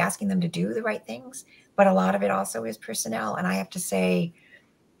want to be asking them to do the right things, but a lot of it also is personnel. And I have to say,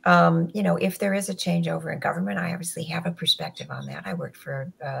 you know, if there is a changeover in government, I obviously have a perspective on that. I worked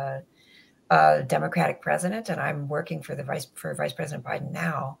for a Democratic president, and I'm working for Vice President Biden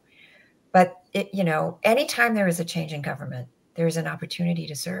now. But you know, anytime there is a change in government, there is an opportunity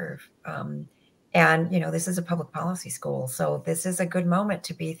to serve. And, you know, this is a public policy school. So this is a good moment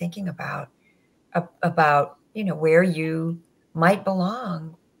to be thinking about, you know, where you might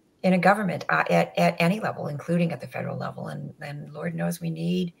belong in a government at any level, including at the federal level. And Lord knows we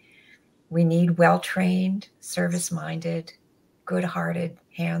need well-trained, service-minded, good-hearted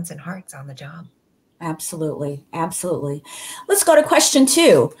hands and hearts on the job. Absolutely. Absolutely. Let's go to question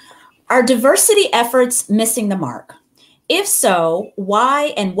 2. Are diversity efforts missing the mark? If so,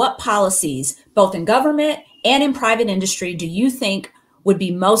 why and what policies, both in government and in private industry, do you think would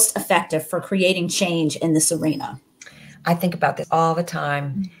be most effective for creating change in this arena? I think about this all the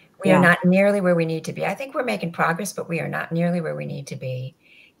time. We are not nearly where we need to be. I think we're making progress, but we are not nearly where we need to be.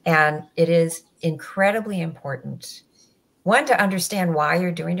 And it is incredibly important, one, to understand why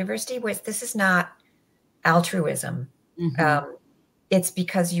you're doing diversity. This is not altruism. Mm-hmm. It's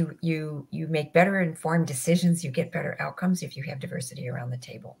because you make better informed decisions. You get better outcomes if you have diversity around the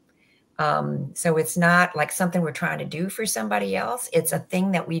table. So it's not like something we're trying to do for somebody else. It's a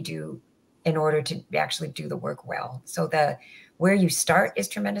thing that we do in order to actually do the work well. So where you start is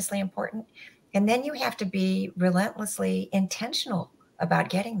tremendously important. And then you have to be relentlessly intentional about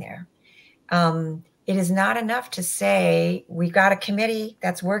getting there. It is not enough to say, we've got a committee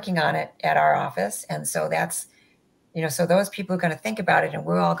that's working on it at our office. And so that's, you know, so those people are going to think about it and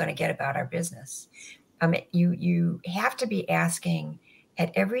we're all going to get about our business. You have to be asking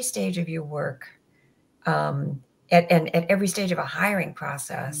at every stage of your work, at every stage of a hiring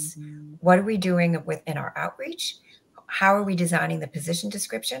process, mm-hmm. What are we doing in our outreach? How are we designing the position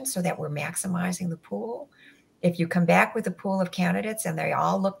description so that we're maximizing the pool? If you come back with a pool of candidates and they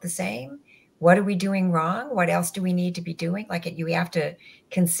all look the same, what are we doing wrong? What else do we need to be doing? You have to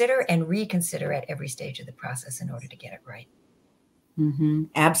consider and reconsider at every stage of the process in order to get it right. Mm-hmm.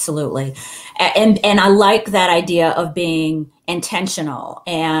 Absolutely. And I like that idea of being intentional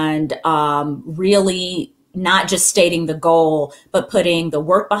and really not just stating the goal, but putting the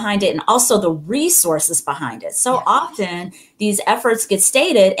work behind it and also the resources behind it. So often these efforts get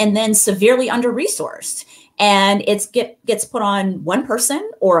stated and then severely under-resourced. And it gets put on one person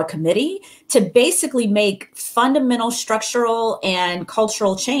or a committee to basically make fundamental structural and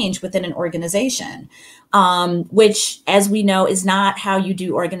cultural change within an organization, which, as we know, is not how you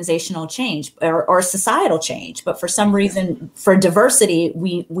do organizational change or societal change. But for some reason, for diversity,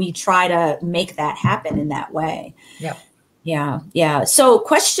 we try to make that happen in that way. Yeah. So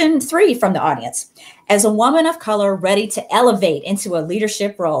question 3 from the audience. As a woman of color ready to elevate into a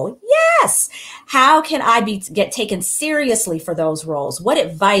leadership role, yes, how can I get taken seriously for those roles? What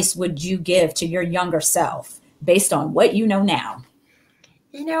advice would you give to your younger self based on what you know now?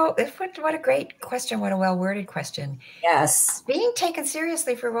 You know, what a great question. What a well-worded question. Yes. Being taken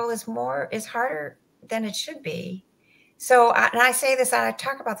seriously for a role is harder than it should be. So, and I say this, I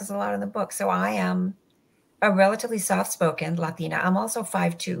talk about this a lot in the book. So I am a relatively soft-spoken Latina. I'm also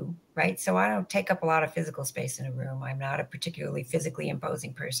 5'2", right? So I don't take up a lot of physical space in a room. I'm not a particularly physically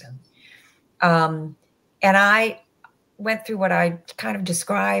imposing person. And I went through what I kind of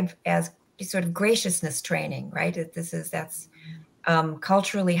describe as sort of graciousness training, right? That's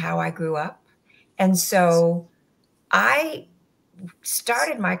culturally how I grew up. And so I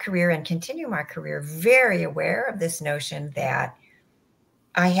started my career and continue my career very aware of this notion that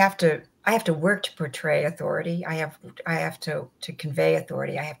I have to work to portray authority. I have to convey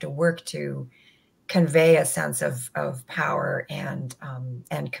authority. I have to work to convey a sense of power and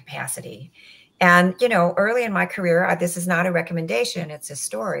capacity. And you know, early in my career, this is not a recommendation; it's a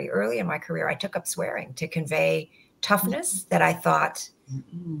story. Early in my career, I took up swearing to convey toughness that I thought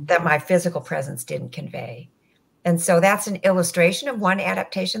that my physical presence didn't convey. And so that's an illustration of one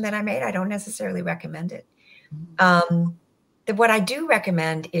adaptation that I made. I don't necessarily recommend it. What I do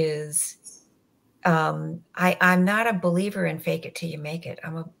recommend is I'm not a believer in fake it till you make it.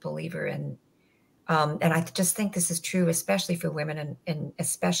 I'm a believer in, and I just think this is true, especially for women and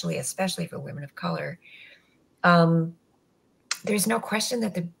especially for women of color. There's no question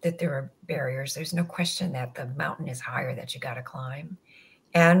that there are barriers. There's no question that the mountain is higher that you got to climb.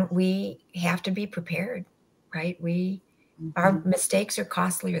 And we have to be prepared, right? Our mistakes are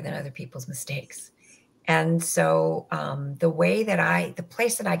costlier than other people's mistakes. And so the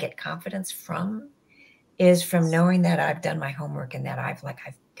place that I get confidence from is from knowing that I've done my homework and that I've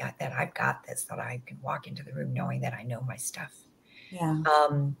got this, that I can walk into the room knowing that I know my stuff. Yeah.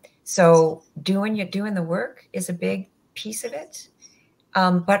 So doing the work is a big piece of it,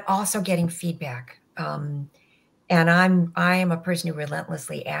 but also getting feedback. And I am a person who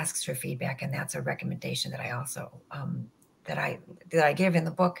relentlessly asks for feedback, and that's a recommendation that I also that I give in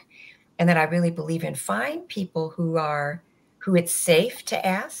the book, and that I really believe in. Find people who it's safe to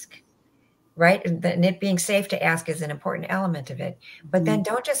ask, right? And it being safe to ask is an important element of it. But then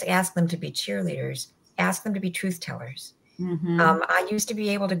don't just ask them to be cheerleaders. Ask them to be truth tellers. I used to be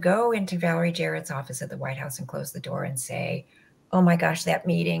able to go into Valerie Jarrett's office at the White House and close the door and say, "Oh my gosh, that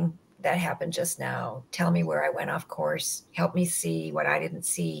meeting that happened just now. Tell me where I went off course. Help me see what I didn't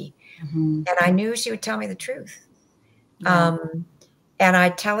see." And I knew she would tell me the truth. Yeah. And I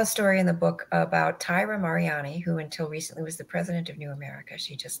tell a story in the book about Tyra Mariani, who until recently was the president of New America.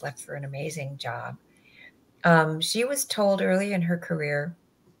 She just left for an amazing job. She was told early in her career,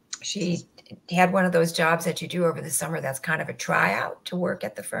 she had one of those jobs that you do over the summer that's kind of a tryout to work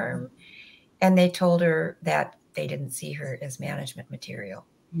at the firm. And they told her that they didn't see her as management material.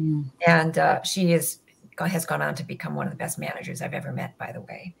 And she has gone on to become one of the best managers I've ever met, by the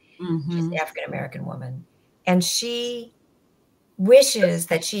way. She's an African-American woman. And she wishes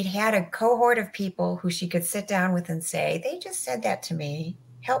that she'd had a cohort of people who she could sit down with and say, "They just said that to me.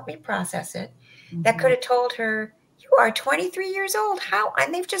 Help me process it." That could have told her, "You are 23 years old. How?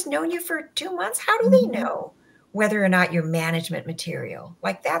 And they've just known you for 2 months. How do they know whether or not you're management material?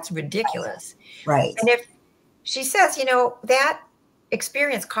 Like, that's ridiculous." Right. And if she says, you know, that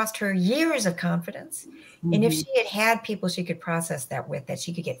experience cost her years of confidence. And if she had people she could process that with, that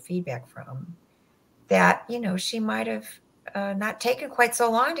she could get feedback from, that, you know, she might have not taken quite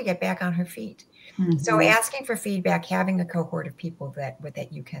so long to get back on her feet. So asking for feedback, having a cohort of people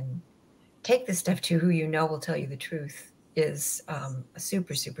that you can take this stuff to, who you know will tell you the truth, is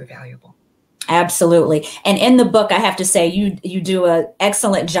super, super valuable. Absolutely. And in the book, I have to say, you do an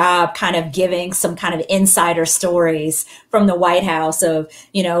excellent job kind of giving some kind of insider stories from the White House of,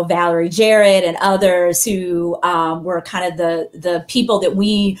 you know, Valerie Jarrett and others who were kind of the people that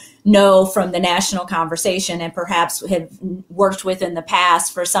we know from the national conversation and perhaps have worked with in the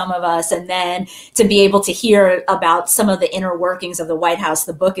past for some of us. And then to be able to hear about some of the inner workings of the White House,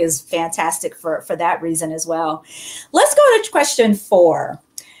 the book is fantastic for that reason as well. Let's go to question 4.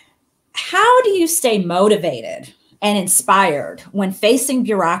 How do you stay motivated and inspired when facing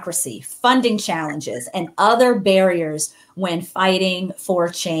bureaucracy, funding challenges, and other barriers when fighting for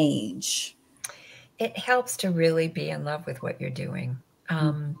change? It helps to really be in love with what you're doing.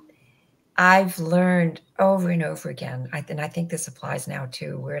 I've learned over and over again, and I think this applies now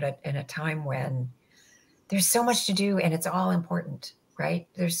too, we're in a time when there's so much to do and it's all important, right?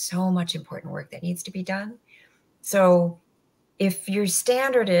 There's so much important work that needs to be done. So if your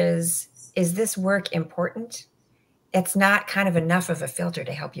standard is this work important? It's not kind of enough of a filter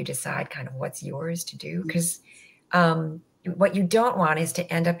to help you decide kind of what's yours to do. Because what you don't want is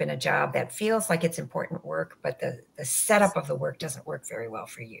to end up in a job that feels like it's important work, but the setup of the work doesn't work very well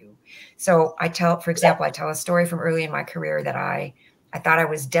for you. So for example, I tell a story from early in my career that I thought I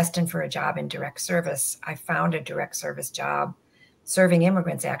was destined for a job in direct service. I found a direct service job serving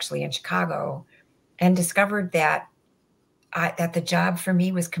immigrants actually in Chicago, and discovered that that the job for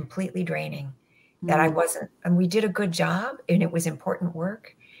me was completely draining, that I wasn't, and we did a good job and it was important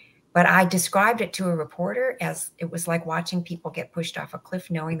work, but I described it to a reporter as it was like watching people get pushed off a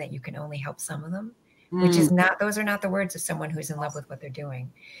cliff, knowing that you can only help some of them, which is not, those are not the words of someone who's in love with what they're doing.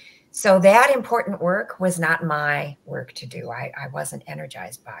 So that important work was not my work to do. I wasn't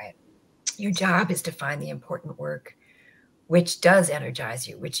energized by it. Your job is to find the important work which does energize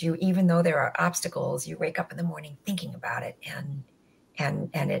you, which you, even though there are obstacles, you wake up in the morning thinking about it, and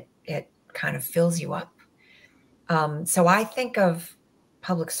it kind of fills you up. So I think of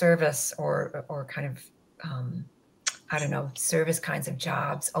public service or kind of, I don't know, service kinds of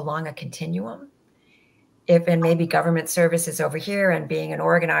jobs along a continuum. And maybe government service is over here and being an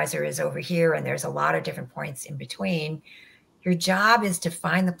organizer is over here, and there's a lot of different points in between. Your job is to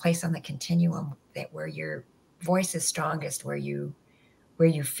find the place on the continuum where your voice is strongest, where you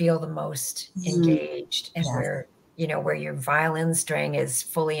feel the most engaged, and where your violin string is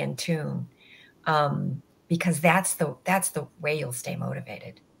fully in tune, because that's the way you'll stay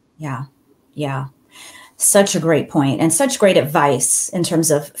motivated. Yeah, such a great point and such great advice in terms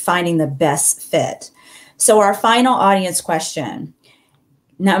of finding the best fit. So our final audience question,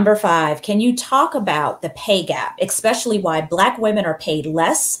 number 5, can you talk about the pay gap, especially why Black women are paid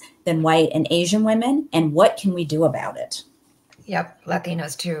less than white and Asian women, and what can we do about it? Yep,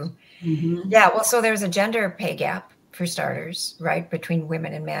 Latinas too. Yeah, well, so there's a gender pay gap for starters, right, between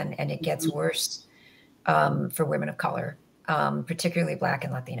women and men, and it gets worse for women of color, particularly Black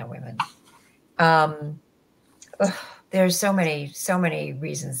and Latina women. There's so many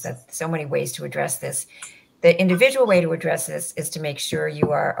reasons, so many ways to address this. The individual way to address this is to make sure you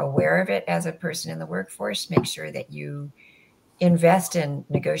are aware of it as a person in the workforce, make sure that you invest in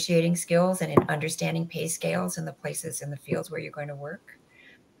negotiating skills and in understanding pay scales in the places, in the fields where you're going to work.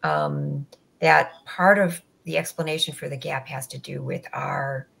 That part of the explanation for the gap has to do with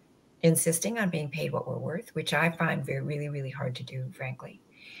our insisting on being paid what we're worth, which I find really, really hard to do, frankly.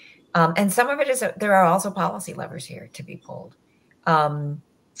 And some of it is, there are also policy levers here to be pulled.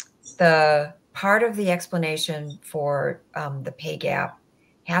 The part of the explanation for the pay gap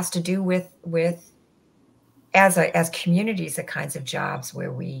has to do with as communities, the kinds of jobs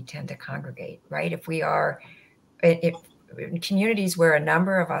where we tend to congregate, right? If communities where a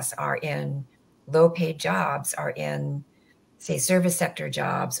number of us are in low-paid jobs, are in, say, service sector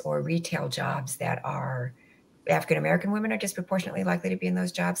jobs or retail jobs that are African-American women are disproportionately likely to be in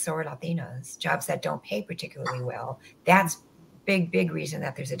those jobs, so are Latinas, jobs that don't pay particularly well. That's big reason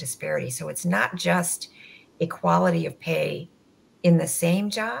that there's a disparity. So it's not just equality of pay in the same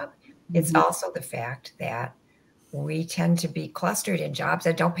job. It's also the fact that we tend to be clustered in jobs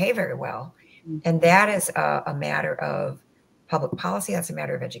that don't pay very well. And that is a matter of public policy. That's a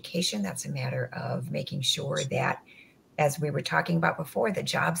matter of education. That's a matter of making sure that, as we were talking about before, the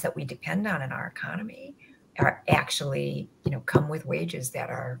jobs that we depend on in our economy are actually, come with wages that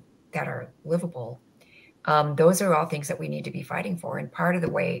are livable. Those are all things that we need to be fighting for. And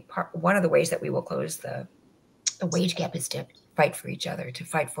one of the ways that we will close the wage gap is to fight for each other, to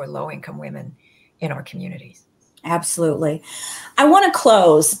fight for low-income women in our communities. Absolutely. I want to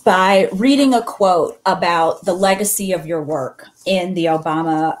close by reading a quote about the legacy of your work in the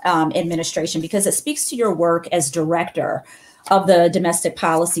Obama administration, because it speaks to your work as director of the Domestic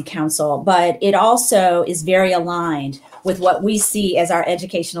Policy Council, but it also is very aligned with what we see as our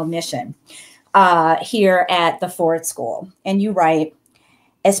educational mission here at the Ford School. And you write,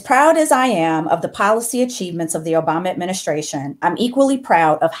 "As proud as I am of the policy achievements of the Obama administration, I'm equally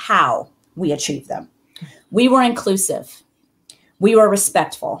proud of how we achieved them. We were inclusive. We were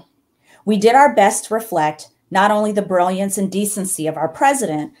respectful. We did our best to reflect not only the brilliance and decency of our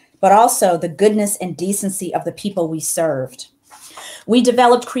president, but also the goodness and decency of the people we served. We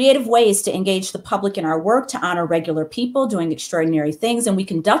developed creative ways to engage the public in our work to honor regular people doing extraordinary things, and we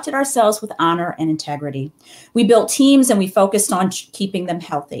conducted ourselves with honor and integrity. We built teams and we focused on keeping them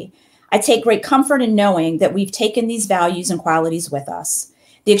healthy. I take great comfort in knowing that we've taken these values and qualities with us.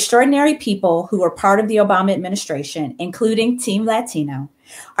 The extraordinary people who were part of the Obama administration, including Team Latino,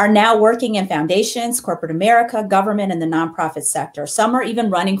 are now working in foundations, corporate America, government, and the nonprofit sector. Some are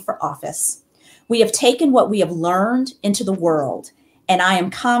even running for office. We have taken what we have learned into the world, and I am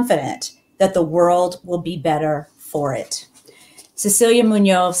confident that the world will be better for it." Cecilia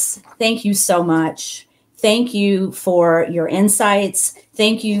Muñoz, thank you so much. Thank you for your insights.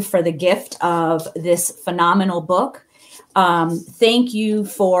 Thank you for the gift of this phenomenal book. Thank you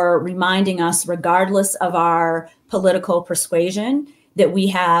for reminding us, regardless of our political persuasion, that we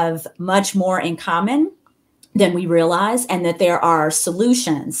have much more in common than we realize, and that there are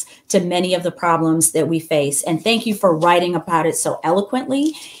solutions to many of the problems that we face. And thank you for writing about it so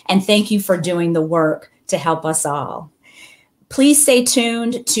eloquently, and thank you for doing the work to help us all. Please stay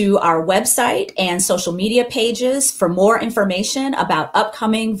tuned to our website and social media pages for more information about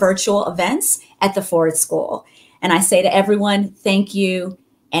upcoming virtual events at the Ford School. And I say to everyone, thank you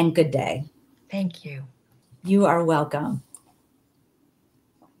and good day. Thank you. You are welcome.